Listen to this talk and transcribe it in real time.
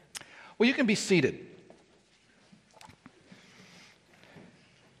Well, you can be seated.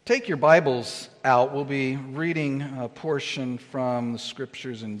 Take your Bibles out. We'll be reading a portion from the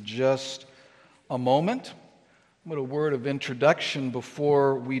Scriptures in just a moment. What a word of introduction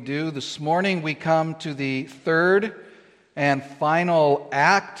before we do. This morning we come to the third and final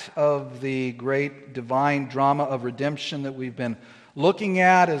act of the great divine drama of redemption that we've been looking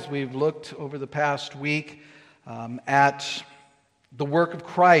at as we've looked over the past week at the work of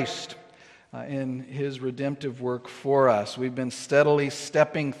Christ in His redemptive work for us. We've been steadily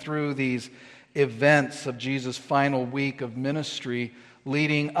stepping through these events of Jesus' final week of ministry,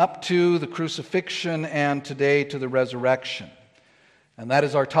 leading up to the crucifixion and today to the resurrection. And that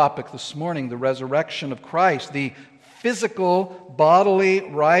is our topic this morning, the resurrection of Christ, the physical, bodily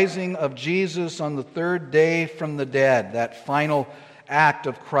rising of Jesus on the third day from the dead, that final act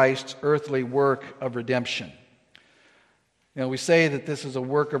of Christ's earthly work of redemption. You know, we say that this is a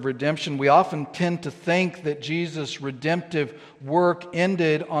work of redemption. We often tend to think that Jesus' redemptive work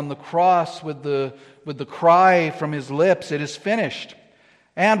ended on the cross with the cry from His lips, "It is finished."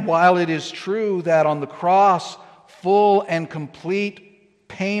 And while it is true that on the cross, full and complete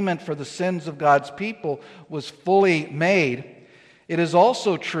payment for the sins of God's people was fully made, it is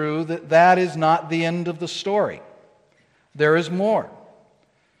also true that that is not the end of the story. There is more.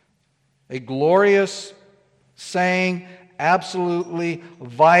 A glorious saying, absolutely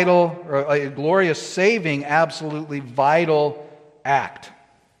vital, or a glorious saving, absolutely vital act.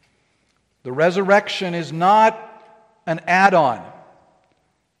 The resurrection is not an add-on.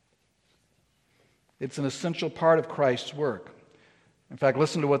 It's an essential part of Christ's work. In fact,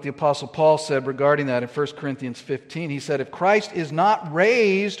 listen to what the Apostle Paul said regarding that in 1 Corinthians 15. He said, "If Christ is not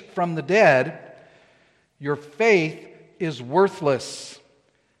raised from the dead, your faith is worthless,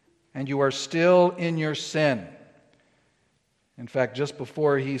 and you are still in your sin." In fact, just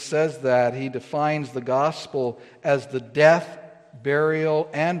before he says that, he defines the gospel as the death, burial,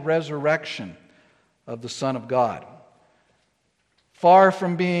 and resurrection of the Son of God. Far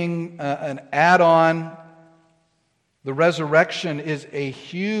from being an add-on, the resurrection is a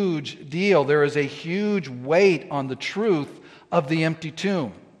huge deal. There is a huge weight on the truth of the empty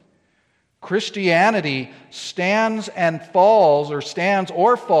tomb. Christianity stands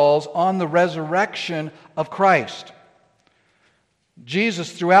or falls on the resurrection of Christ.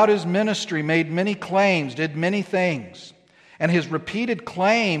 Jesus, throughout His ministry, made many claims, did many things. And His repeated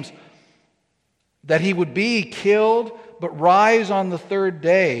claims that He would be killed but rise on the third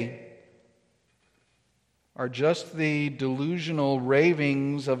day are just the delusional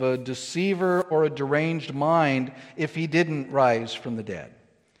ravings of a deceiver or a deranged mind if He didn't rise from the dead.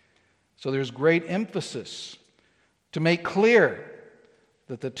 So there's great emphasis to make clear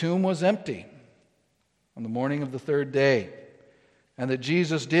that the tomb was empty on the morning of the third day, and that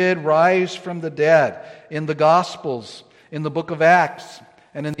Jesus did rise from the dead. In the Gospels, in the book of Acts,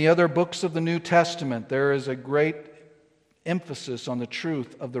 and in the other books of the New Testament, there is a great emphasis on the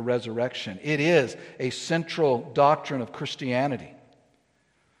truth of the resurrection. It is a central doctrine of Christianity.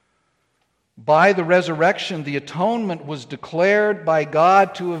 By the resurrection, the atonement was declared by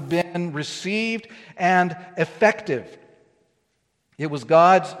God to have been received and effective. It was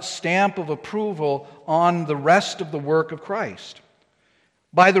God's stamp of approval on the rest of the work of Christ.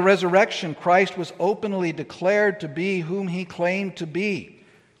 By the resurrection, Christ was openly declared to be whom He claimed to be,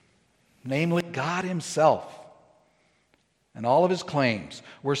 namely God Himself. And all of His claims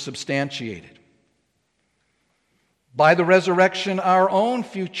were substantiated. By the resurrection, our own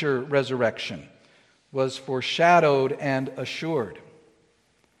future resurrection was foreshadowed and assured.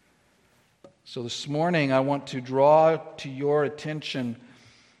 So this morning, I want to draw to your attention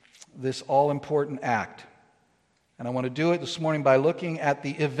this all-important act. And I want to do it this morning by looking at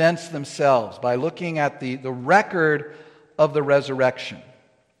the events themselves, by looking at the record of the resurrection.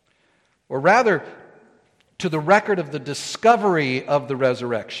 Or rather, to the record of the discovery of the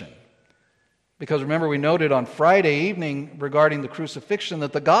resurrection. Because remember, we noted on Friday evening regarding the crucifixion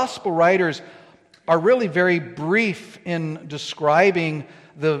that the gospel writers are really very brief in describing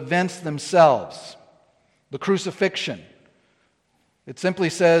the events themselves. The crucifixion. It simply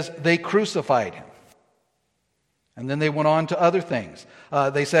says they crucified Him. And then they went on to other things.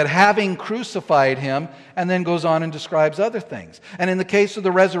 They said, having crucified Him, and then goes on and describes other things. And in the case of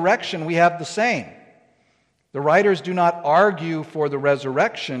the resurrection, we have the same. The writers do not argue for the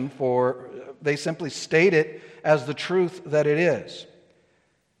resurrection, they simply state it as the truth that it is.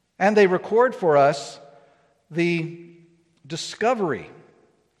 And they record for us the discovery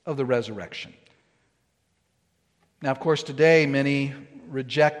of the resurrection. Now, of course, today many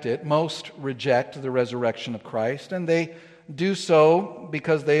reject it. Most reject the resurrection of Christ, and they do so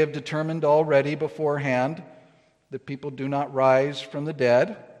because they have determined already beforehand that people do not rise from the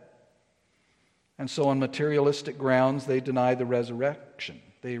dead. And so on materialistic grounds, they deny the resurrection.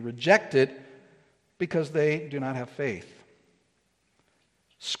 They reject it because they do not have faith.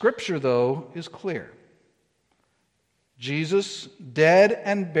 Scripture, though, is clear. Jesus, dead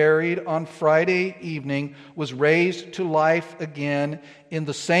and buried on Friday evening, was raised to life again in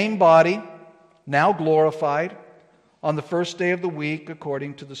the same body, now glorified, on the first day of the week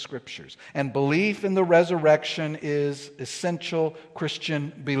according to the Scriptures. And belief in the resurrection is essential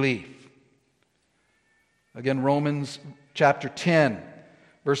Christian belief. Again, Romans chapter 10,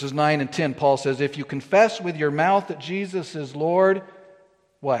 verses 9 and 10, Paul says, if you confess with your mouth that Jesus is Lord,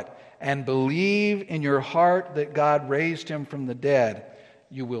 what? And believe in your heart that God raised him from the dead,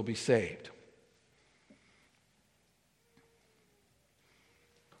 you will be saved.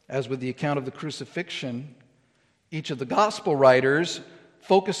 As with the account of the crucifixion, each of the gospel writers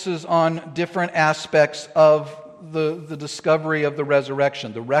focuses on different aspects of the discovery of the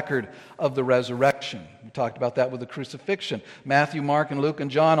resurrection, the record of the resurrection. We talked about that with the crucifixion. Matthew, Mark, and Luke,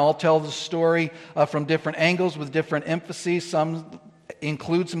 and John all tell the story from different angles with different emphases. Some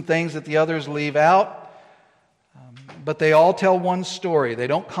include some things that the others leave out. But they all tell one story. They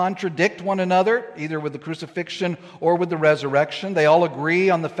don't contradict one another, either with the crucifixion or with the resurrection. They all agree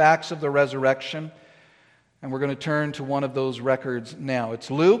on the facts of the resurrection. And we're going to turn to one of those records now. It's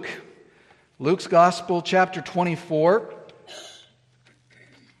Luke's Gospel, chapter 24.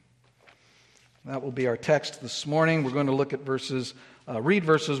 That will be our text this morning. We're going to look at read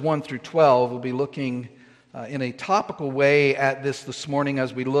verses 1 through 12. We'll be looking in a topical way at this morning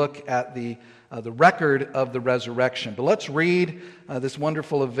as we look at the record of the resurrection. But let's read this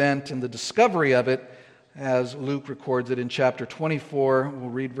wonderful event and the discovery of it as Luke records it in chapter 24. We'll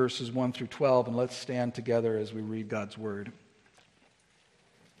read verses 1 through 12, and let's stand together as we read God's Word.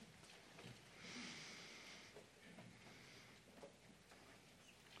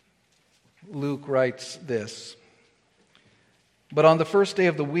 Luke writes this: But on the first day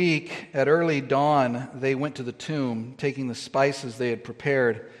of the week, at early dawn, they went to the tomb, taking the spices they had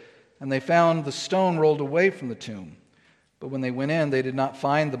prepared, and they found the stone rolled away from the tomb. But when they went in, they did not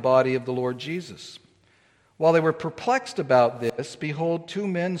find the body of the Lord Jesus. While they were perplexed about this, behold, two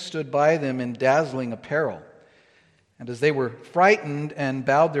men stood by them in dazzling apparel. And as they were frightened and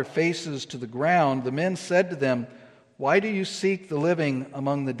bowed their faces to the ground, the men said to them, Why do you seek the living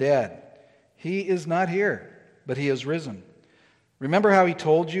among the dead? He is not here, but he has risen. Remember how he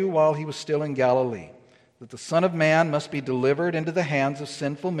told you while he was still in Galilee, that the Son of Man must be delivered into the hands of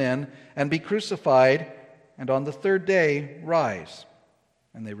sinful men and be crucified, and on the third day rise.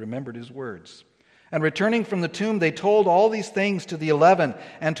 And they remembered his words. And returning from the tomb, they told all these things to the 11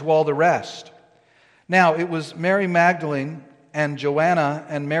 and to all the rest. Now it was Mary Magdalene and Joanna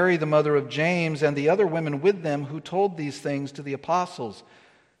and Mary the mother of James and the other women with them who told these things to the apostles.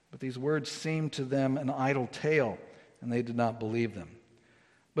 But these words seemed to them an idle tale, and they did not believe them.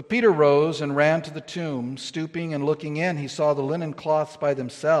 But Peter rose and ran to the tomb. Stooping and looking in, he saw the linen cloths by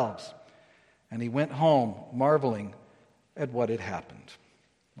themselves. And he went home, marveling at what had happened.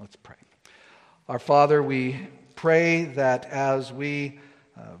 Let's pray. Our Father, we pray that as we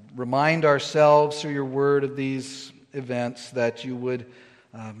remind ourselves through your word of these events, that you would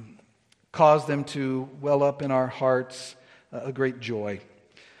cause them to well up in our hearts a great joy.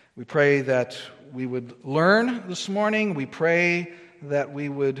 We pray that we would learn this morning. We pray that we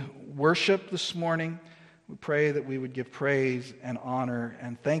would worship this morning. We pray that we would give praise and honor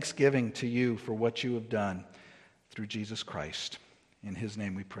and thanksgiving to you for what you have done through Jesus Christ. In his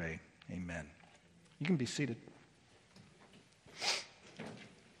name we pray. Amen. You can be seated.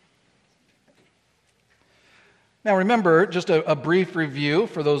 Now remember, just a brief review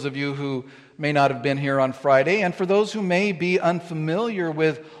for those of you who may not have been here on Friday, and for those who may be unfamiliar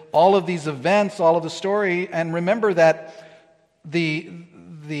with all of these events, all of the story, and remember that the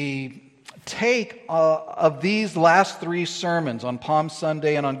take of these last three sermons on Palm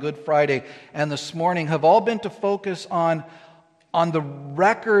Sunday and on Good Friday and this morning have all been to focus on the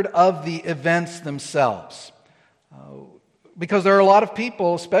record of the events themselves. Because there are a lot of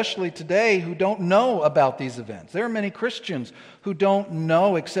people, especially today, who don't know about these events. There are many Christians who don't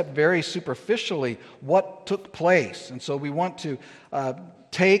know, except very superficially, what took place. And so we want to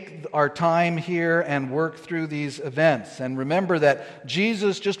take our time here and work through these events. And remember that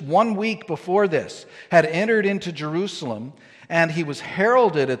Jesus, just 1 week before this, had entered into Jerusalem, and he was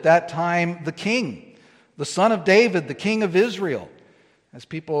heralded at that time the King, the Son of David, the King of Israel. As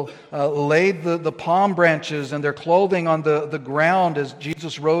people laid the palm branches and their clothing on the ground as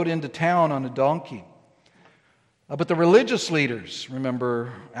Jesus rode into town on a donkey. But the religious leaders,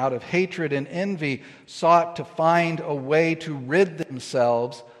 remember, out of hatred and envy, sought to find a way to rid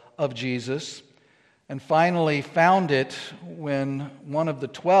themselves of Jesus, and finally found it when one of the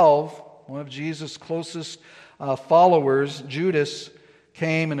 12, one of Jesus' closest followers, Judas,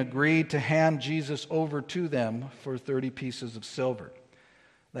 came and agreed to hand Jesus over to them for 30 pieces of silver.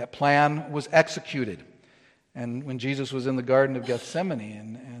 That plan was executed. And when Jesus was in the Garden of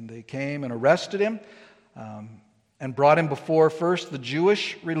Gethsemane, and they came and arrested him, and brought him before first the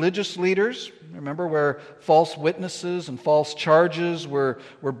Jewish religious leaders, remember, where false witnesses and false charges were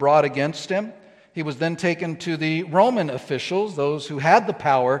brought against him. He was then taken to the Roman officials, those who had the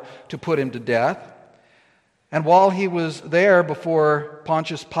power to put him to death. And while he was there before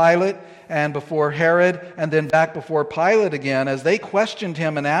Pontius Pilate and before Herod and then back before Pilate again, as they questioned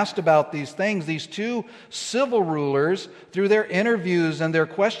him and asked about these things, these two civil rulers, through their interviews and their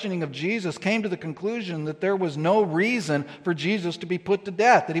questioning of Jesus, came to the conclusion that there was no reason for Jesus to be put to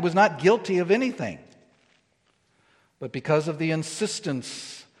death, that he was not guilty of anything. But because of the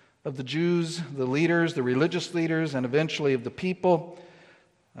insistence of the Jews, the leaders, the religious leaders, and eventually of the people,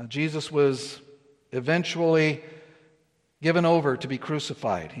 Jesus was eventually given over to be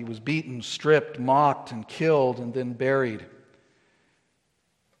crucified. He was beaten, stripped, mocked, and killed, and then buried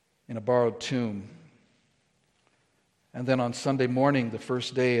in a borrowed tomb. And then on Sunday morning, the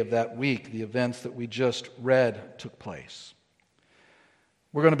first day of that week, the events that we just read took place.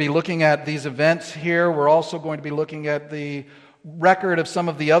 We're going to be looking at these events here. We're also going to be looking at the record of some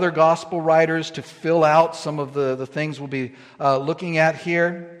of the other gospel writers to fill out some of the things we'll be looking at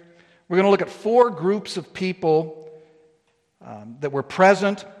here. We're going to look at four groups of people that were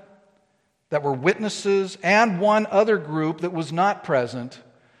present, that were witnesses, and one other group that was not present,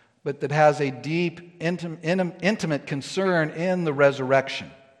 but that has a deep, intimate concern in the resurrection.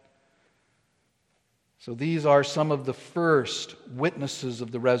 So these are some of the first witnesses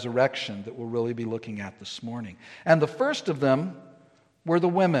of the resurrection that we'll really be looking at this morning. And the first of them were the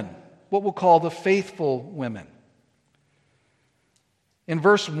women, what we'll call the faithful women. In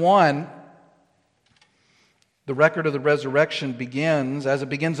verse 1, the record of the resurrection begins, as it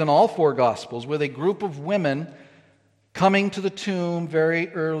begins in all four Gospels, with a group of women coming to the tomb very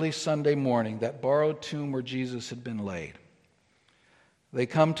early Sunday morning, that borrowed tomb where Jesus had been laid. They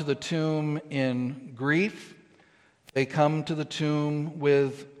come to the tomb in grief. They come to the tomb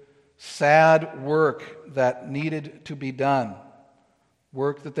with sad work that needed to be done,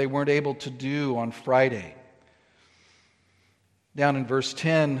 work that they weren't able to do on Friday. Down in verse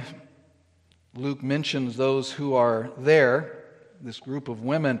 10, Luke mentions those who are there, this group of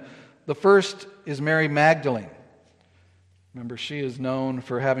women. The first is Mary Magdalene. Remember, she is known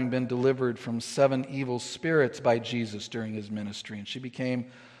for having been delivered from 7 evil spirits by Jesus during his ministry, and she became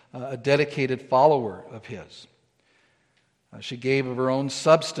a dedicated follower of his. She gave of her own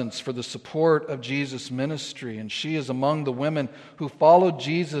substance for the support of Jesus' ministry, and she is among the women who followed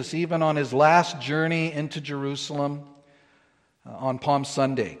Jesus even on his last journey into Jerusalem on Palm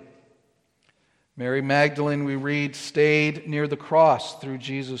Sunday. Mary Magdalene, we read, stayed near the cross through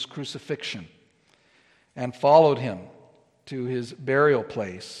Jesus' crucifixion and followed him to his burial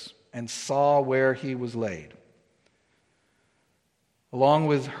place and saw where he was laid. Along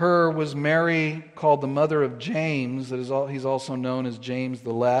with her was Mary, called the mother of James. He's also known as James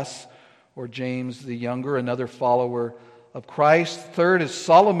the Less or James the Younger, another follower of Christ. Third is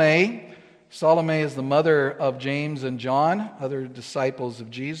Salome. Salome is the mother of James and John, other disciples of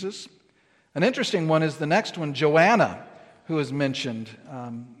Jesus. An interesting one is the next one, Joanna, who is mentioned.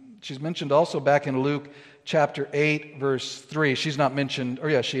 She's mentioned also back in Luke chapter 8, verse 3. She's not mentioned,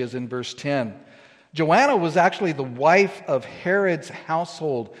 she is in verse 10. Joanna was actually the wife of Herod's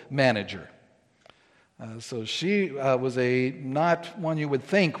household manager. So she was not one you would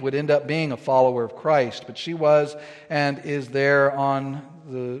think would end up being a follower of Christ, but she was and is there on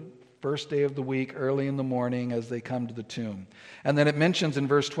the first day of the week, early in the morning, as they come to the tomb. And then it mentions in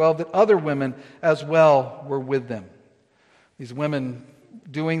verse 12 that other women as well were with them. These women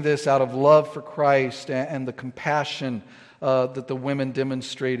doing this out of love for Christ and the compassion that the women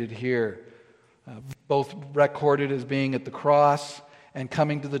demonstrated here. Both recorded as being at the cross and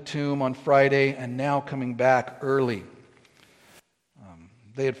coming to the tomb on Friday and now coming back early.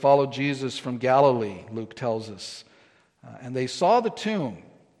 They had followed Jesus from Galilee, Luke tells us, and they saw the tomb.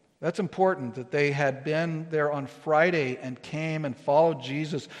 That's important, that they had been there on Friday and came and followed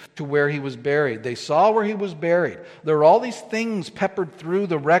Jesus to where he was buried. They saw where he was buried. There are all these things peppered through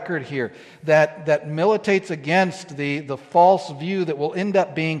the record here that militates against the false view that will end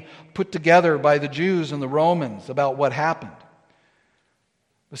up being put together by the Jews and the Romans about what happened.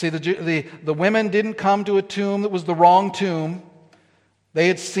 See, the women didn't come to a tomb that was the wrong tomb. They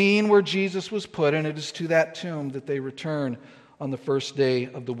had seen where Jesus was put, and it is to that tomb that they return on the first day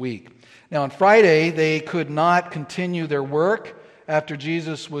of the week. Now, on Friday, they could not continue their work after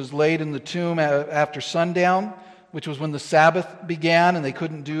Jesus was laid in the tomb after sundown, which was when the Sabbath began, and they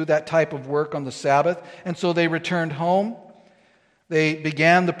couldn't do that type of work on the Sabbath. And so they returned home. They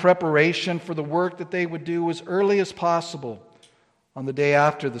began the preparation for the work that they would do as early as possible on the day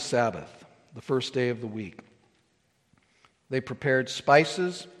after the Sabbath, the first day of the week. They prepared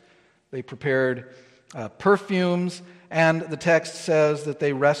spices, they prepared perfumes, and the text says that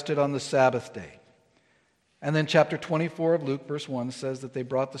they rested on the Sabbath day. And then chapter 24 of Luke, verse 1, says that they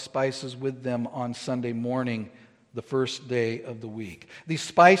brought the spices with them on Sunday morning, the first day of the week. These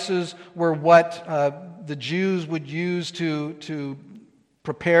spices were what the Jews would use to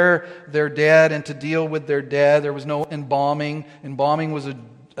prepare their dead and to deal with their dead. There was no embalming. Embalming was an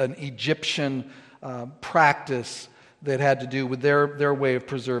Egyptian practice that had to do with their way of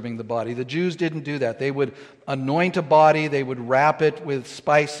preserving the body. The Jews didn't do that. They would anoint a body, they would wrap it with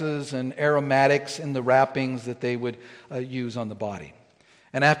spices and aromatics in the wrappings that they would use on the body.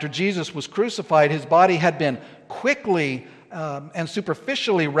 And after Jesus was crucified, his body had been quickly and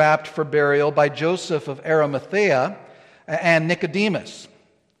superficially wrapped for burial by Joseph of Arimathea and Nicodemus.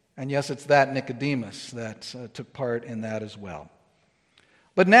 And yes, it's that Nicodemus that took part in that as well.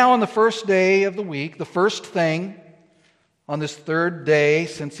 But now on the first day of the week, the first thing on this third day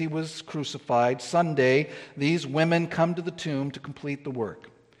since he was crucified, Sunday, these women come to the tomb to complete the work.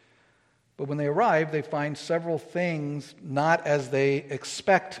 But when they arrive, they find several things not as they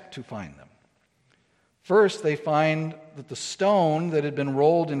expect to find them. First, they find that the stone that had been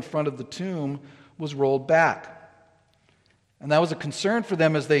rolled in front of the tomb was rolled back. And that was a concern for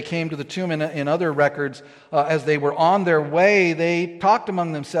them as they came to the tomb. In other records, as they were on their way, they talked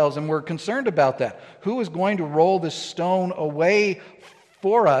among themselves and were concerned about that. Who is going to roll this stone away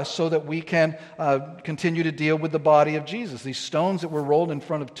for us so that we can continue to deal with the body of Jesus? These stones that were rolled in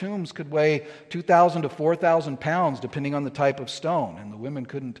front of tombs could weigh 2,000 to 4,000 pounds, depending on the type of stone. And the women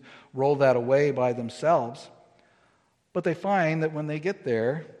couldn't roll that away by themselves. But they find that when they get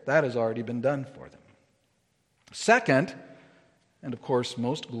there, that has already been done for them. Second, and of course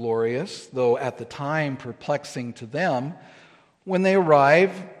most glorious, though at the time perplexing to them, when they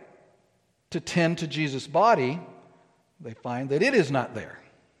arrive to tend to Jesus' body, they find that it is not there.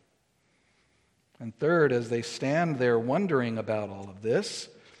 And third, as they stand there wondering about all of this,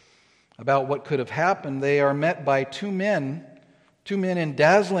 about what could have happened, they are met by two men in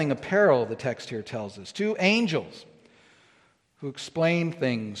dazzling apparel, the text here tells us, two angels who explain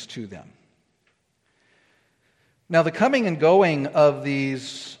things to them. Now, the coming and going of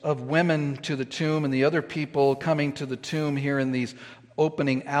women to the tomb and the other people coming to the tomb here in these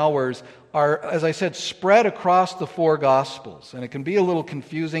opening hours are, as I said, spread across the four Gospels. And it can be a little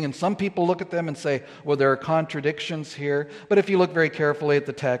confusing, and some people look at them and say, well, there are contradictions here. But if you look very carefully at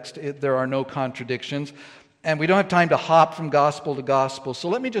the text, there are no contradictions. And we don't have time to hop from Gospel to Gospel. So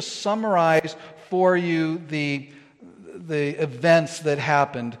let me just summarize for you the events that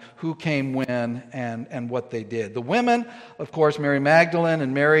happened, who came when, and what they did. The women, of course, Mary Magdalene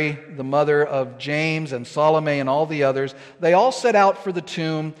and Mary, the mother of James and Salome and all the others, they all set out for the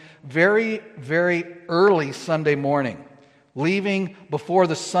tomb very, very early Sunday morning, leaving before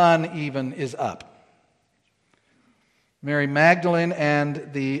the sun even is up. Mary Magdalene and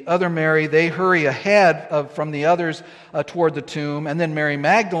the other Mary, they hurry ahead from the others toward the tomb, and then Mary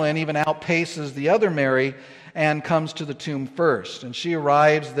Magdalene even outpaces the other Mary and comes to the tomb first. And she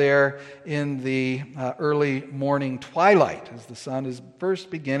arrives there in the early morning twilight as the sun is first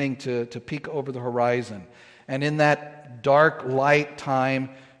beginning to peek over the horizon. And in that dark light time,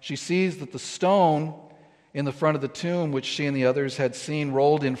 she sees that the stone in the front of the tomb, which she and the others had seen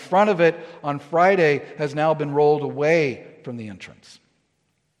rolled in front of it on Friday, has now been rolled away from the entrance.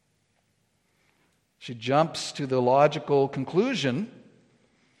 She jumps to the logical conclusion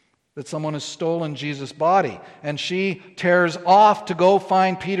that someone has stolen Jesus' body, and she tears off to go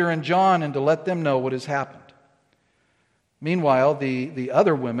find Peter and John and to let them know what has happened. Meanwhile, the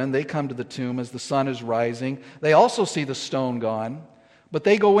other women, they come to the tomb as the sun is rising. They also see the stone gone, but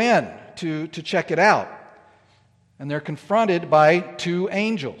they go in to check it out. And they're confronted by two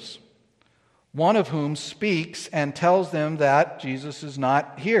angels, one of whom speaks and tells them that Jesus is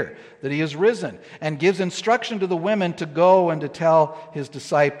not here, that he is risen, and gives instruction to the women to go and to tell his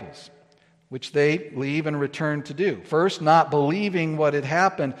disciples, which they leave and return to do. First, not believing what had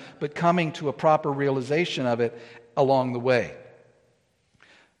happened, but coming to a proper realization of it along the way.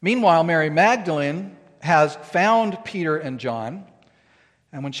 Meanwhile, Mary Magdalene has found Peter and John,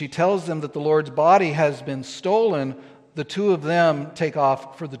 And when she tells them that the Lord's body has been stolen, the two of them take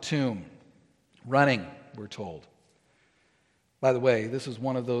off for the tomb, running, we're told. By the way, this is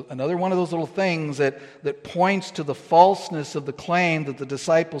another one of those little things that points to the falseness of the claim that the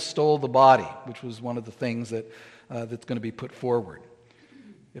disciples stole the body, which was one of the things that's going to be put forward.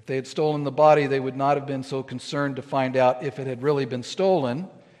 If they had stolen the body, they would not have been so concerned to find out if it had really been stolen,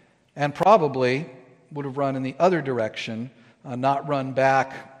 and probably would have run in the other direction, not run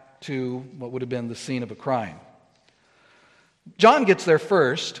back to what would have been the scene of a crime. John gets there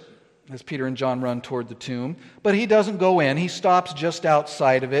first, as Peter and John run toward the tomb, but he doesn't go in. He stops just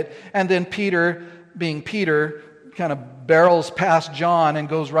outside of it, and then Peter, being Peter, kind of barrels past John and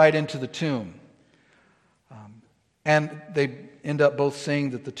goes right into the tomb. And they end up both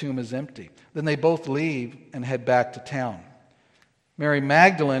saying that the tomb is empty. Then they both leave and head back to town. Mary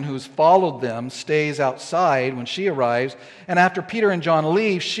Magdalene, who's followed them, stays outside when she arrives, and after Peter and John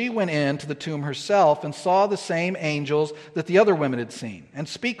leave, she went into the tomb herself and saw the same angels that the other women had seen, and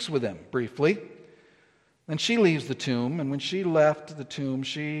speaks with them briefly. Then she leaves the tomb, and when she left the tomb,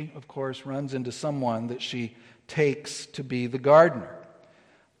 she, of course, runs into someone that she takes to be the gardener.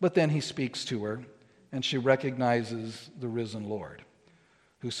 But then he speaks to her, and she recognizes the risen Lord,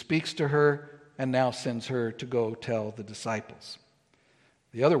 who speaks to her and now sends her to go tell the disciples.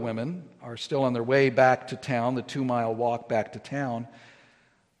 The other women are still on their way back to town, the 2-mile walk back to town,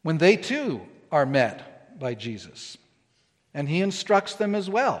 when they too are met by Jesus. And he instructs them as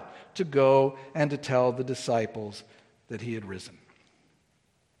well to go and to tell the disciples that he had risen.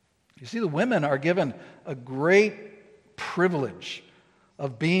 You see, the women are given a great privilege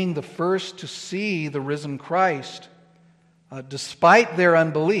of being the first to see the risen Christ, despite their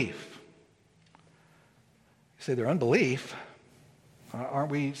unbelief. You say, their unbelief?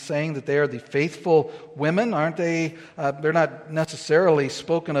 Aren't we saying that they are the faithful women? Aren't they? They're not necessarily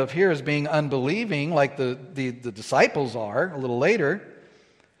spoken of here as being unbelieving like the disciples are a little later.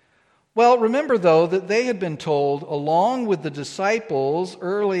 Well, remember, though, that they had been told, along with the disciples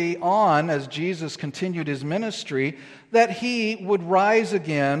early on as Jesus continued his ministry, that he would rise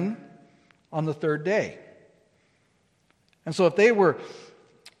again on the third day. And so if they were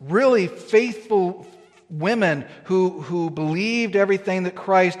really faithful women who believed everything that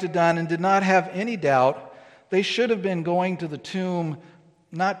Christ had done and did not have any doubt, they should have been going to the tomb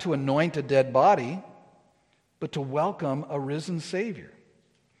not to anoint a dead body, but to welcome a risen Savior.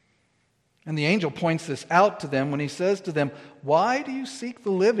 And the angel points this out to them when he says to them, "Why do you seek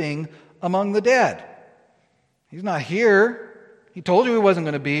the living among the dead? He's not here. He told you he wasn't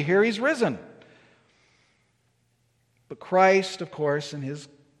going to be here. He's risen." But Christ, of course, in his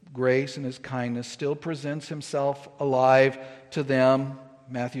grace and his kindness, still presents himself alive to them.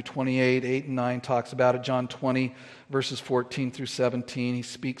 Matthew 28, 8 and 9 talks about it. John 20, verses 14 through 17, he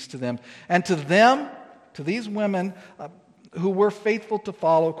speaks to them. And to them, to these women who were faithful to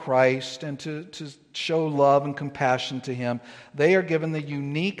follow Christ and to show love and compassion to him, they are given the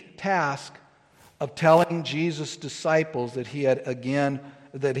unique task of telling Jesus' disciples that he had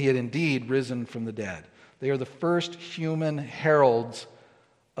indeed risen from the dead. They are the first human heralds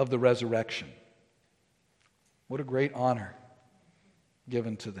of the resurrection. What a great honor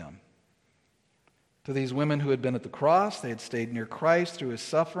given to them. To these women who had been at the cross, they had stayed near Christ through his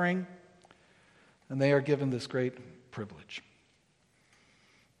suffering, and they are given this great privilege.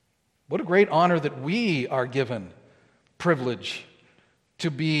 What a great honor that we are given privilege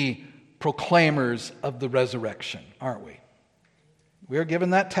to be proclaimers of the resurrection, aren't we? We are given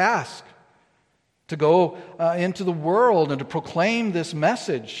that task to go into the world and to proclaim this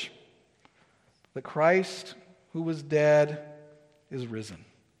message that Christ, who was dead, is risen.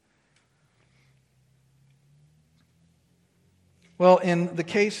 Well, in the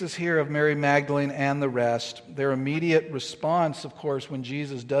cases here of Mary Magdalene and the rest, their immediate response, of course, when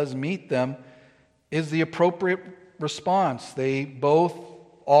Jesus does meet them, is the appropriate response. They both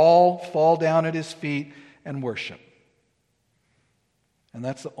all fall down at his feet and worship. And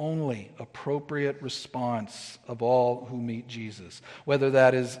that's the only appropriate response of all who meet Jesus. Whether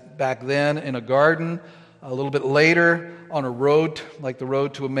that is back then in a garden, a little bit later on a road like the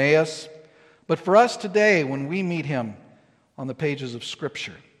road to Emmaus. But for us today, when we meet him on the pages of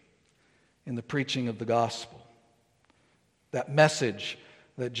Scripture, in the preaching of the gospel, that message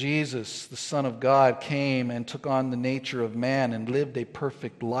that Jesus, the Son of God, came and took on the nature of man and lived a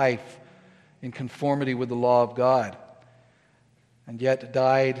perfect life in conformity with the law of God, and yet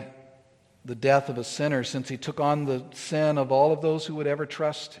died the death of a sinner, since he took on the sin of all of those who would ever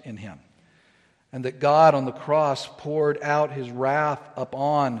trust in him. And that God on the cross poured out his wrath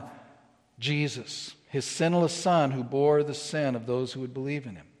upon Jesus, his sinless Son who bore the sin of those who would believe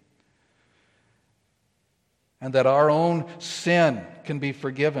in him. And that our own sin can be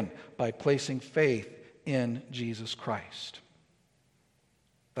forgiven by placing faith in Jesus Christ.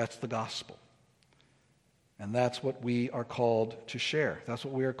 That's the gospel. And that's what we are called to share. That's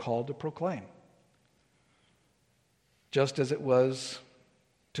what we are called to proclaim. Just as it was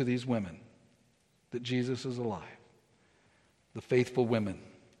to these women, that Jesus is alive. The faithful women.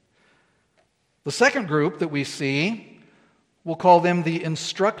 The second group that we see, we'll call them the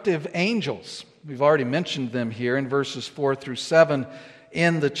instructive angels. We've already mentioned them here in verses 4 through 7.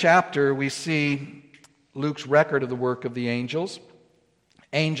 In the chapter, we see Luke's record of the work of the angels.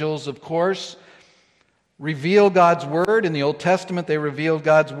 Angels, of course, reveal God's word. In the Old Testament, they revealed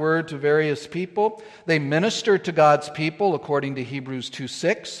God's word to various people. They ministered to God's people, according to Hebrews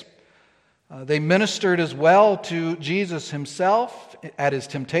 2:6. They ministered as well to Jesus himself at his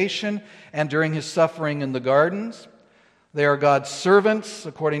temptation and during his suffering in the gardens. They are God's servants,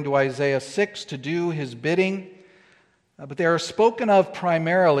 according to Isaiah 6, to do his bidding. But they are spoken of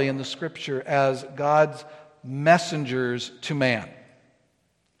primarily in the Scripture as God's messengers to man.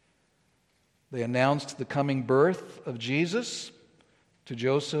 They announced the coming birth of Jesus to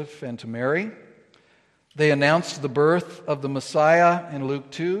Joseph and to Mary. They announced the birth of the Messiah in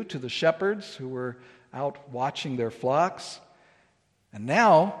Luke 2 to the shepherds who were out watching their flocks. And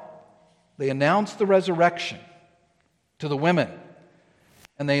now they announce the resurrection to the women.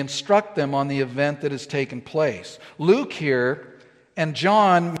 And they instruct them on the event that has taken place. Luke here and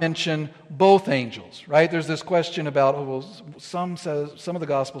John mention both angels, right? There's this question about, some of the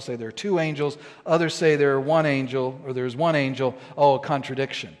Gospels say there are two angels, others say there are one angel, or there's one angel. A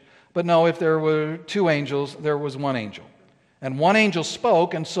contradiction. But no, if there were two angels, there was one angel. And one angel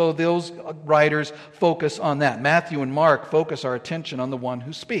spoke, and so those writers focus on that. Matthew and Mark focus our attention on the one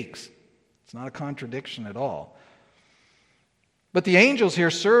who speaks. It's not a contradiction at all. But the angels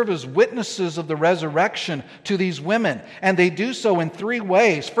here serve as witnesses of the resurrection to these women, and they do so in three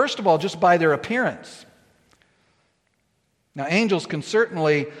ways. First of all, just by their appearance. Now, angels can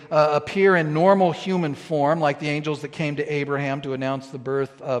certainly appear in normal human form, like the angels that came to Abraham to announce the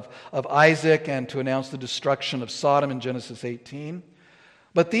birth of Isaac and to announce the destruction of Sodom in Genesis 18.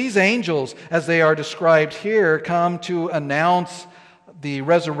 But these angels, as they are described here, come to announce the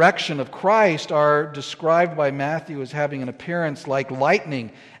resurrection of Christ, are described by Matthew as having an appearance like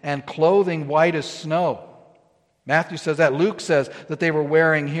lightning and clothing white as snow. Matthew says that. Luke says that they were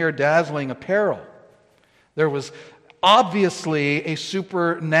wearing here dazzling apparel. There was obviously a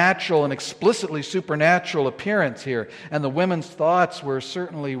supernatural and explicitly supernatural appearance here, and the women's thoughts were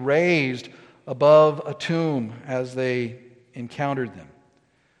certainly raised above a tomb as they encountered them.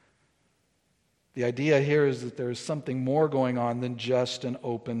 The idea here is that there is something more going on than just an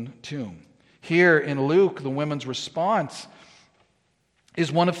open tomb. Here in Luke, the women's response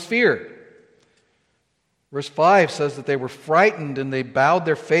is one of fear. Verse 5 says that they were frightened and they bowed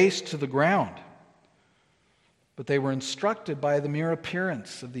their face to the ground. But they were instructed by the mere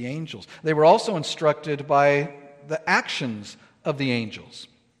appearance of the angels. They were also instructed by the actions of the angels.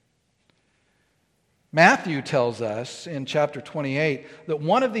 Matthew tells us in chapter 28 that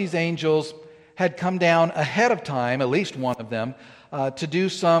one of these angels had come down ahead of time, at least one of them, to do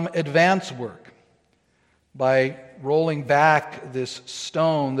some advance work by rolling back this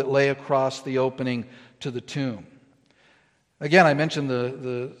stone that lay across the opening to the tomb. Again, I mentioned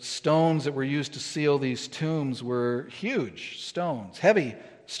the stones that were used to seal these tombs were huge stones, heavy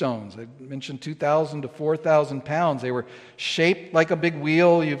stones. I mentioned 2,000 to 4,000 pounds. They were shaped like a big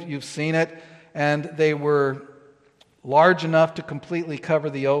wheel. You've seen it. And they were large enough to completely cover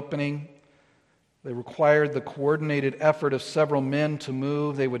the opening. They required the coordinated effort of several men to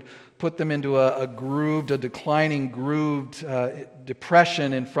move. They would put them into a declining grooved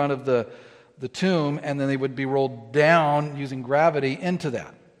depression in front of the tomb, and then they would be rolled down using gravity into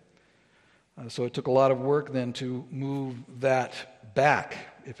that. So it took a lot of work then to move that back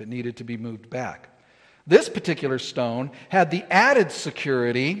if it needed to be moved back. This particular stone had the added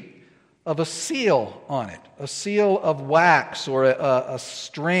security of a seal on it, a seal of wax or a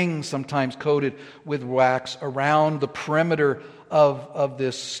string sometimes coated with wax around the perimeter of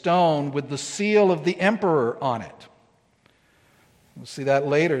this stone with the seal of the emperor on it. We'll see that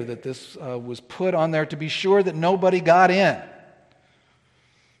later, that this was put on there to be sure that nobody got in.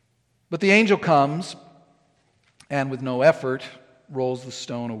 But the angel comes and with no effort rolls the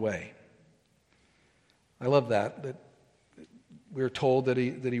stone away. I love that we're told that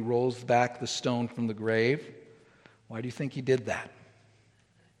he rolls back the stone from the grave. Why do you think he did that?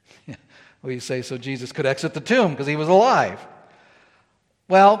 Well, you say so Jesus could exit the tomb because he was alive.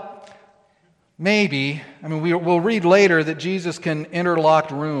 Well, maybe, we'll read later that Jesus can enter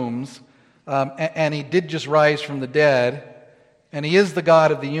locked rooms, and he did just rise from the dead, and he is the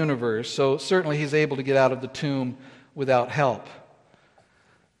God of the universe, so certainly he's able to get out of the tomb without help.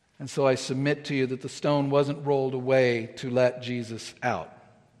 And so I submit to you that the stone wasn't rolled away to let Jesus out.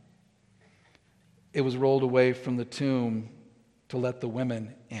 It was rolled away from the tomb to let the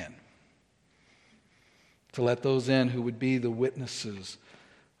women in. To let those in who would be the witnesses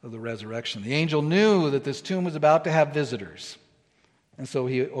of the resurrection. The angel knew that this tomb was about to have visitors, and so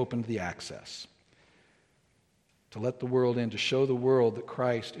he opened the access to let the world in, to show the world that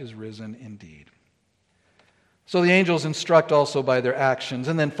Christ is risen indeed. So the angels instruct also by their actions,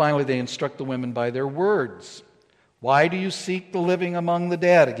 and then finally they instruct the women by their words. Why do you seek the living among the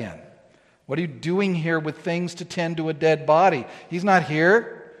dead again? What are you doing here with things to tend to a dead body? He's not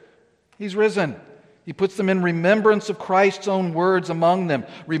here. He's risen. He puts them in remembrance of Christ's own words among them.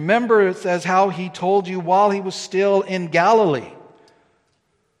 Remember, it says, how he told you while he was still in Galilee.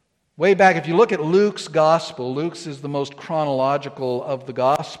 Way back, if you look at Luke's gospel, Luke's is the most chronological of the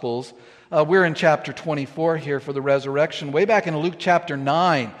gospels. We're in chapter 24 here for the resurrection. Way back in Luke chapter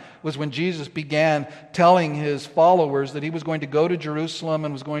 9 was when Jesus began telling his followers that he was going to go to Jerusalem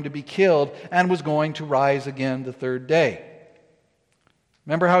and was going to be killed and was going to rise again the third day.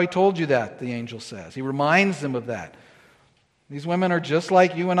 Remember how he told you that, the angel says. He reminds them of that. These women are just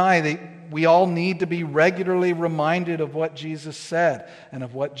like you and I. We all need to be regularly reminded of what Jesus said and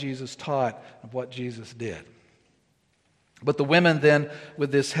of what Jesus taught, of what Jesus did. But the women then,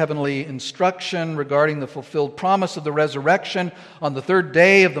 with this heavenly instruction regarding the fulfilled promise of the resurrection on the third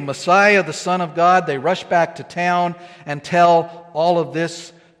day of the Messiah, the Son of God, they rush back to town and tell all of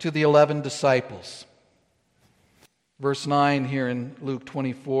this to the 11 disciples. Verse 9 here in Luke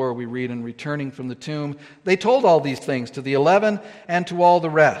 24, we read, "And returning from the tomb, they told all these things to the 11 and to all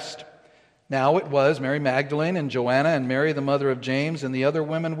the rest. Now it was Mary Magdalene and Joanna and Mary, the mother of James, and the other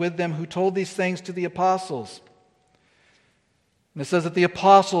women with them who told these things to the apostles." And it says that the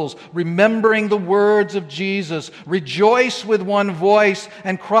apostles, remembering the words of Jesus, rejoice with one voice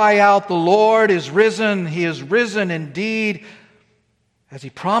and cry out, "The Lord is risen, He is risen indeed, as He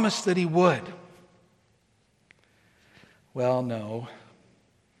promised that He would." Well, no,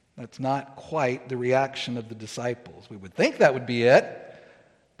 that's not quite the reaction of the disciples. We would think that would be it,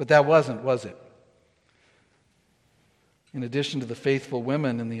 but that wasn't, was it? In addition to the faithful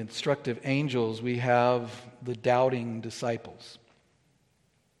women and the instructive angels, we have the doubting disciples.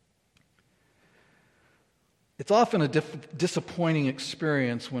 It's often a disappointing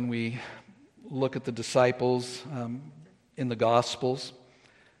experience when we look at the disciples in the Gospels,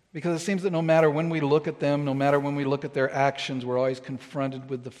 because it seems that no matter when we look at them, no matter when we look at their actions, we're always confronted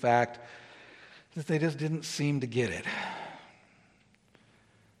with the fact that they just didn't seem to get it.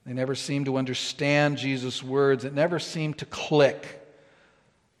 They never seemed to understand Jesus' words. It never seemed to click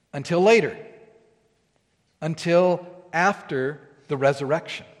until later, until after the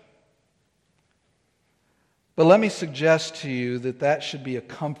resurrection. But let me suggest to you that that should be a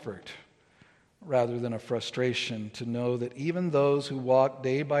comfort rather than a frustration, to know that even those who walked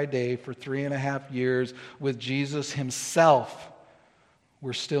day by day for 3.5 years with Jesus himself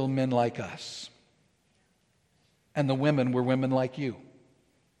were still men like us. And the women were women like you.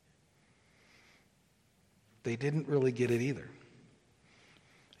 They didn't really get it either.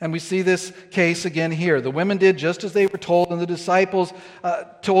 And we see this case again here. The women did just as they were told, and the disciples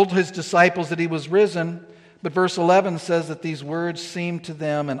told his disciples that he was risen. But verse 11 says that these words seemed to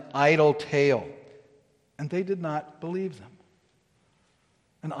them an idle tale, and they did not believe them.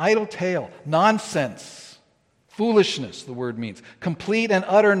 An idle tale, nonsense, foolishness, the word means, complete and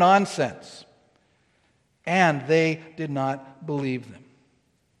utter nonsense. And they did not believe them.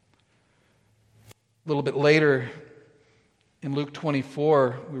 A little bit later, in Luke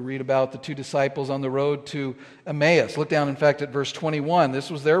 24, we read about the two disciples on the road to Emmaus. Look down, in fact, at verse 21.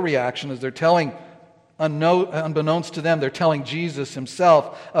 This was their reaction as they're telling, unbeknownst to them, they're telling Jesus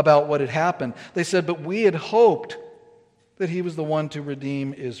himself about what had happened. They said, "But we had hoped that he was the one to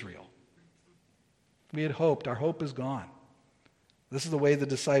redeem Israel." We had hoped. Our hope is gone. This is the way the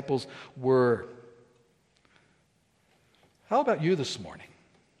disciples were. How about you this morning?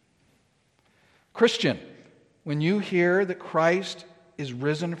 Christian, when you hear that Christ is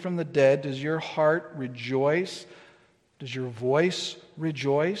risen from the dead, does your heart rejoice? Does your voice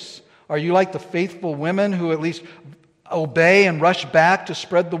rejoice? Are you like the faithful women who at least obey and rush back to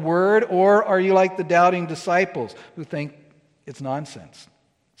spread the word? Or are you like the doubting disciples who think it's nonsense?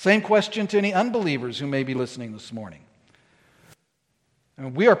 Same question to any unbelievers who may be listening this morning.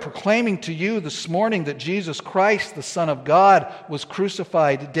 And we are proclaiming to you this morning that Jesus Christ, the Son of God, was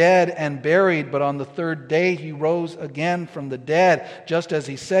crucified, dead, and buried, but on the third day he rose again from the dead, just as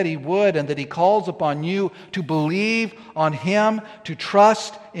he said he would, and that he calls upon you to believe on him, to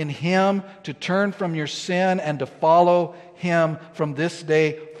trust in him, to turn from your sin, and to follow him from this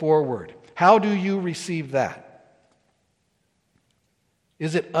day forward. How do you receive that?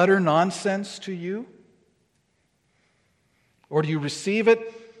 Is it utter nonsense to you? Or do you receive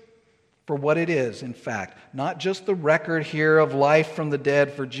it for what it is, in fact? Not just the record here of life from the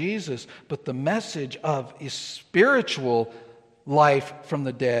dead for Jesus, but the message of a spiritual life from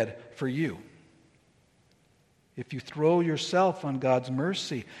the dead for you. If you throw yourself on God's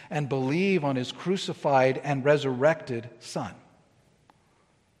mercy and believe on his crucified and resurrected Son.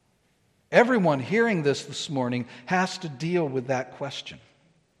 Everyone hearing this morning has to deal with that question.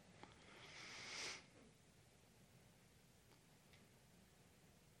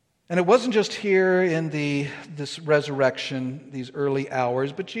 And it wasn't just here in this resurrection, these early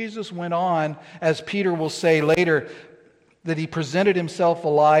hours, but Jesus went on, as Peter will say later, that he presented himself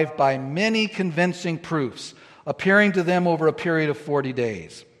alive by many convincing proofs, appearing to them over a period of 40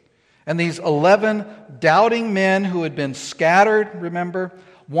 days. And these 11 doubting men who had been scattered, remember,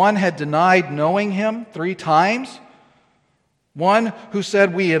 one had denied knowing him 3 times. One who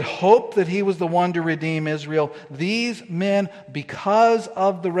said we had hoped that he was the one to redeem Israel. These men, because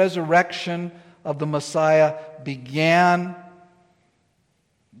of the resurrection of the Messiah, began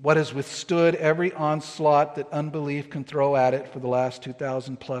what has withstood every onslaught that unbelief can throw at it for the last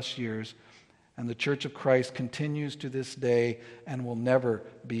 2,000 plus years. And the Church of Christ continues to this day and will never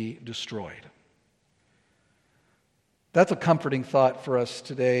be destroyed. That's a comforting thought for us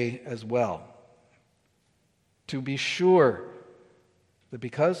today as well. To be sure that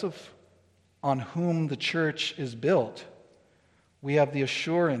because of on whom the church is built, we have the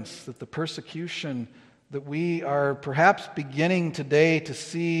assurance that the persecution that we are perhaps beginning today to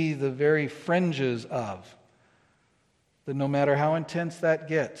see the very fringes of, that no matter how intense that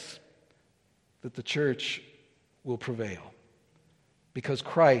gets, that the church will prevail, because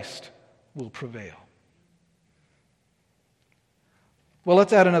Christ will prevail. Well,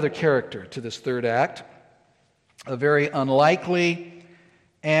 let's add another character to this third act, a very unlikely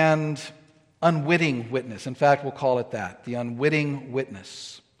and unwitting witness. In fact, we'll call it that, the unwitting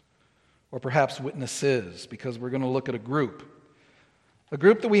witness, or perhaps witnesses, because we're going to look at a group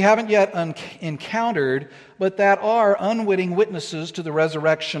that we haven't yet encountered, but that are unwitting witnesses to the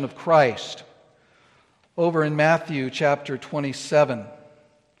resurrection of Christ. Over in Matthew chapter 27,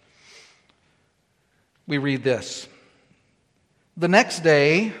 we read this. The next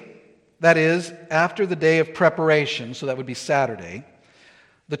day, that is, after the day of preparation, so that would be Saturday,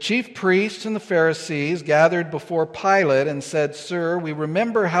 the chief priests and the Pharisees gathered before Pilate and said, "Sir, we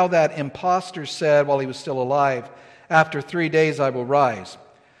remember how that impostor said while he was still alive, 'After 3 days I will rise.'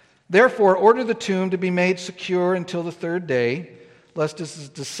 Therefore, order the tomb to be made secure until the third day, lest his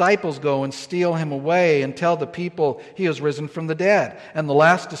disciples go and steal him away and tell the people he has risen from the dead. And the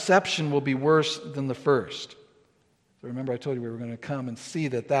last deception will be worse than the first." So remember I told you we were going to come and see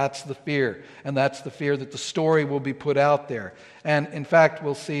that that's the fear. And that's the fear that the story will be put out there. And in fact,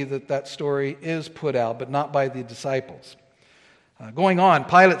 we'll see that that story is put out, but not by the disciples. Going on,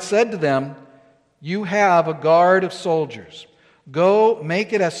 Pilate said to them, "You have a guard of soldiers. Go,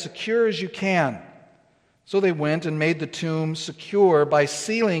 make it as secure as you can." So they went and made the tomb secure by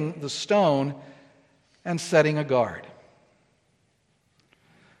sealing the stone and setting a guard.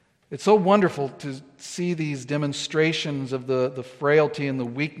 It's so wonderful to see these demonstrations of the frailty and the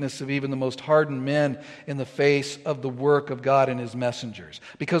weakness of even the most hardened men in the face of the work of God and His messengers.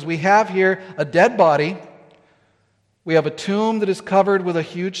 Because we have here a dead body, we have a tomb that is covered with a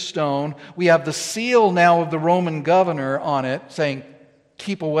huge stone, we have the seal now of the Roman governor on it saying,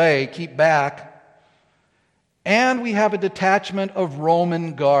 "Keep away, keep back," and we have a detachment of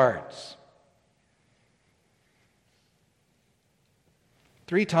Roman guards.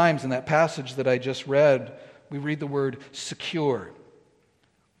 3 times in that passage that I just read, we read the word secure.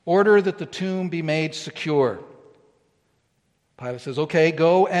 Order that the tomb be made secure. Pilate says, okay,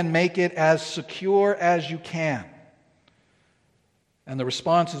 go and make it as secure as you can. And the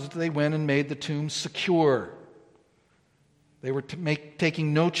response is that they went and made the tomb secure. They were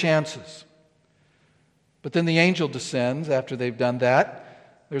taking no chances. But then the angel descends after they've done that.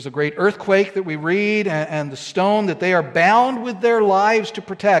 There's a great earthquake that we read, and the stone that they are bound with their lives to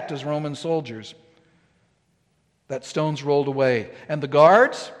protect as Roman soldiers, that stone's rolled away. And the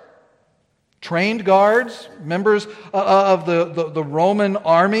guards, trained guards, members of the Roman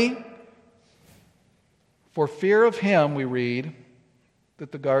army, for fear of him, we read,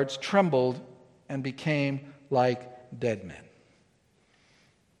 that the guards trembled and became like dead men.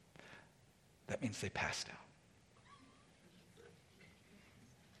 That means they passed out.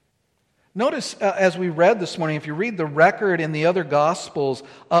 Notice as we read this morning, if you read the record in the other Gospels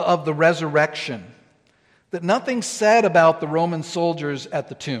of the resurrection, that nothing's said about the Roman soldiers at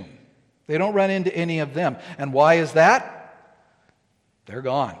the tomb. They don't run into any of them. And why is that? They're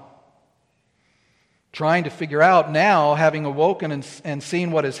gone. Trying to figure out now, having awoken and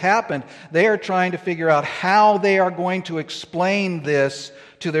seen what has happened, they are trying to figure out how they are going to explain this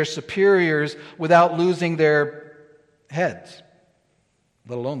to their superiors without losing their heads,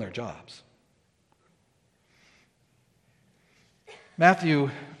 let alone their jobs. Matthew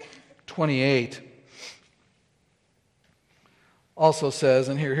 28 also says,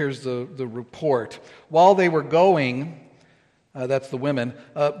 and here's the report, while they were going, that's the women,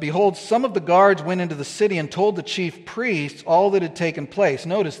 behold, some of the guards went into the city and told the chief priests all that had taken place.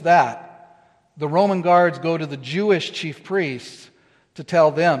 Notice that. The Roman guards go to the Jewish chief priests to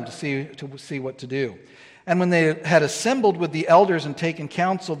tell them, to see what to do. And when they had assembled with the elders and taken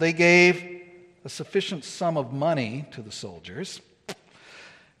counsel, they gave a sufficient sum of money to the soldiers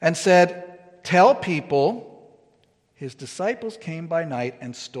and said, tell people his disciples came by night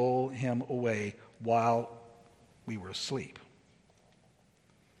and stole him away while we were asleep.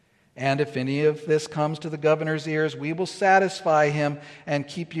 And if any of this comes to the governor's ears, we will satisfy him and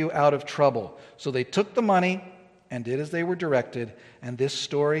keep you out of trouble. So they took the money and did as they were directed, and this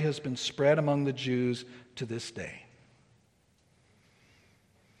story has been spread among the Jews to this day.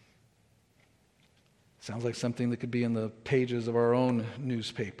 Sounds like something that could be in the pages of our own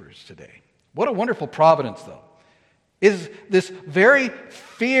newspapers today. What a wonderful providence, though. Is this very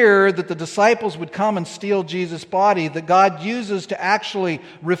fear that the disciples would come and steal Jesus' body that God uses to actually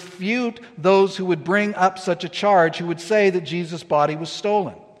refute those who would bring up such a charge, who would say that Jesus' body was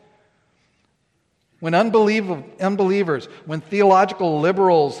stolen. When unbelievers, when theological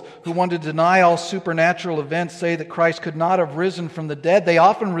liberals who want to deny all supernatural events say that Christ could not have risen from the dead, they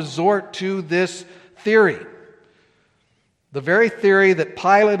often resort to this theory. The very theory that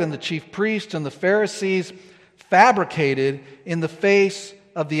Pilate and the chief priests and the Pharisees fabricated in the face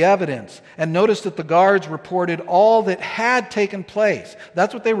of the evidence. And notice that the guards reported all that had taken place.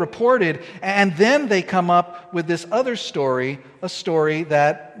 That's what they reported. And then they come up with this other story, a story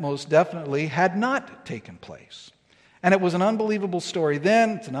that most definitely had not taken place. And it was an unbelievable story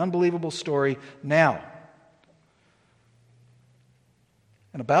then, it's an unbelievable story now.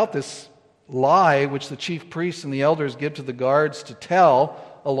 And about this lie which the chief priests and the elders give to the guards to tell,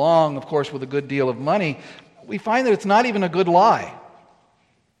 along, of course, with a good deal of money, we find that it's not even a good lie.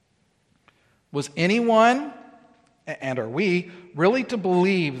 Was anyone, and are we, really to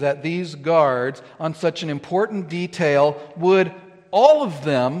believe that these guards, on such an important detail, would all of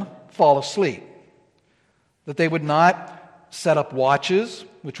them fall asleep? That they would not set up watches,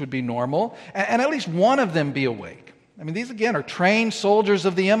 which would be normal, and at least one of them be awake? I mean, these again are trained soldiers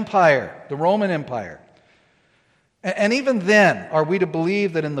of the empire, the Roman Empire. And even then, are we to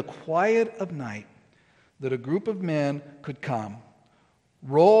believe that in the quiet of night, that a group of men could come,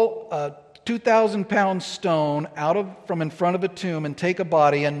 roll a 2,000-pound stone from in front of a tomb and take a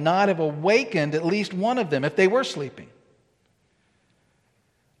body and not have awakened at least one of them if they were sleeping?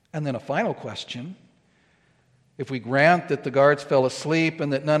 And then a final question. If we grant that the guards fell asleep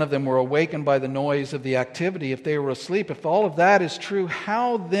and that none of them were awakened by the noise of the activity, if they were asleep, if all of that is true,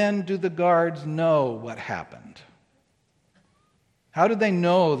 how then do the guards know what happened? How did they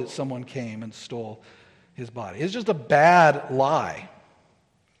know that someone came and stole his body? It's just a bad lie.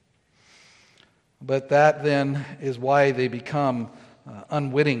 But that then is why they become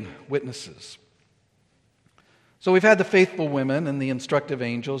unwitting witnesses. So we've had the faithful women and the instructive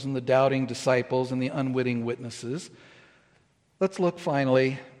angels and the doubting disciples and the unwitting witnesses. Let's look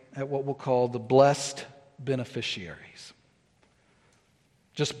finally at what we'll call the blessed beneficiaries.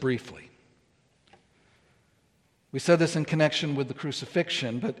 Just briefly. We said this in connection with the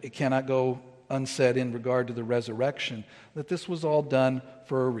crucifixion, but it cannot go unsaid in regard to the resurrection, that this was all done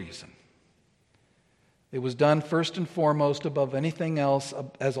for a reason. It was done first and foremost above anything else,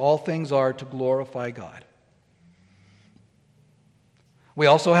 as all things are, to glorify God. We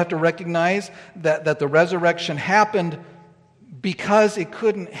also have to recognize that the resurrection happened because it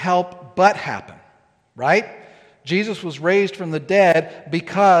couldn't help but happen, right? Jesus was raised from the dead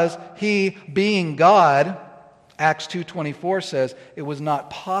because he, being God, Acts 2:24 says, it was not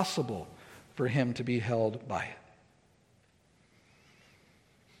possible for him to be held by it.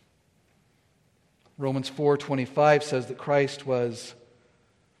 Romans 4:25 says that Christ was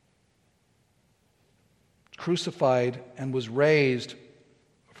crucified and was raised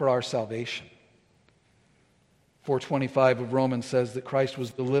for our salvation. 4:25 of Romans says that Christ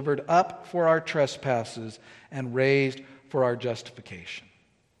was delivered up for our trespasses and raised for our justification.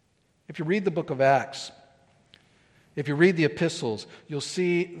 If you read the book of Acts, if you read the epistles, you'll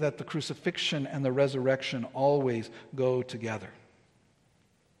see that the crucifixion and the resurrection always go together.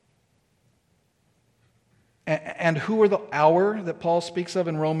 And who are the our that Paul speaks of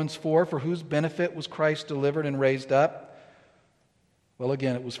in Romans 4? For whose benefit was Christ delivered and raised up? Well,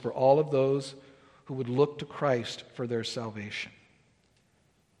 again, it was for all of those who would look to Christ for their salvation.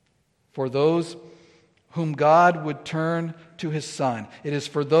 For those whom God would turn to His Son. It is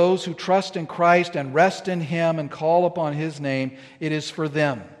for those who trust in Christ and rest in Him and call upon His name. It is for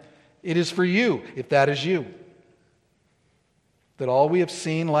them. It is for you, if that is you. That all we have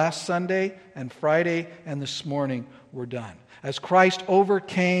seen last Sunday and Friday and this morning were done. As Christ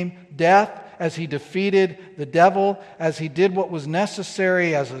overcame death, as He defeated the devil, as He did what was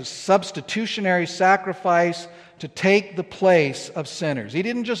necessary as a substitutionary sacrifice to take the place of sinners. He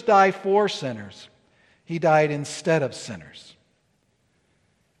didn't just die for sinners. He died instead of sinners.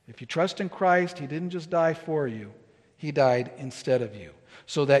 If you trust in Christ, He didn't just die for you. He died instead of you,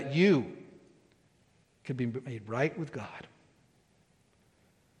 so that you could be made right with God.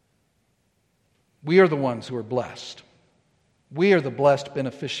 We are the ones who are blessed. We are the blessed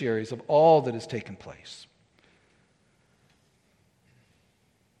beneficiaries of all that has taken place.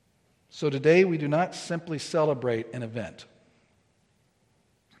 So today we do not simply celebrate an event.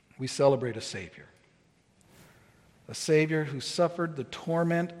 We celebrate a Savior. A Savior who suffered the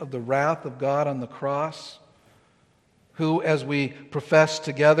torment of the wrath of God on the cross, who, as we profess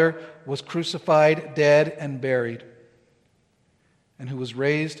together, was crucified, dead, and buried, and who was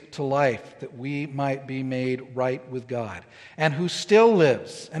raised to life that we might be made right with God, and who still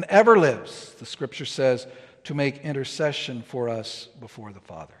lives and ever lives, the Scripture says, to make intercession for us before the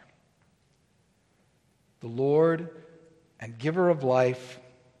Father. The Lord and giver of life,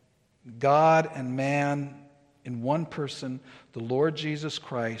 God and man in one person, the Lord Jesus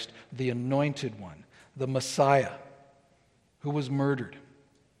Christ, the Anointed One, the Messiah, who was murdered,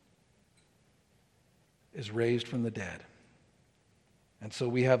 is raised from the dead. And so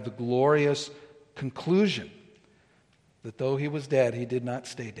we have the glorious conclusion that though He was dead, He did not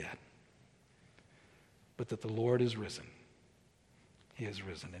stay dead, but that the Lord is risen. He is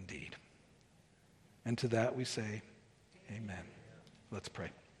risen indeed. And to that we say, amen. Let's pray.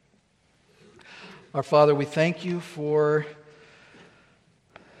 Our Father, we thank You for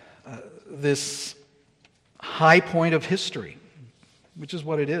this high point of history, which is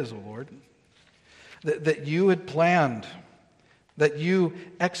what it is, O Lord, that You had planned, that You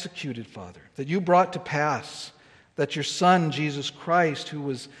executed, Father, that You brought to pass, that Your Son, Jesus Christ, who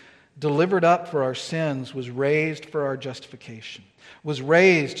was delivered up for our sins, was raised for our justification, was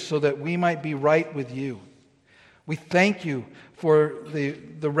raised so that we might be right with You. We thank You for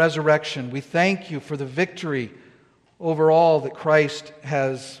the resurrection. We thank You for the victory over all that Christ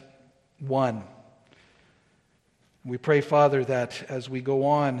has won. We pray, Father, that as we go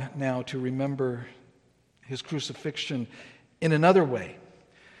on now to remember His crucifixion in another way,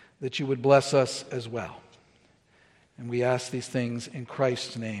 that You would bless us as well. And we ask these things in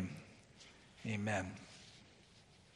Christ's name. Amen.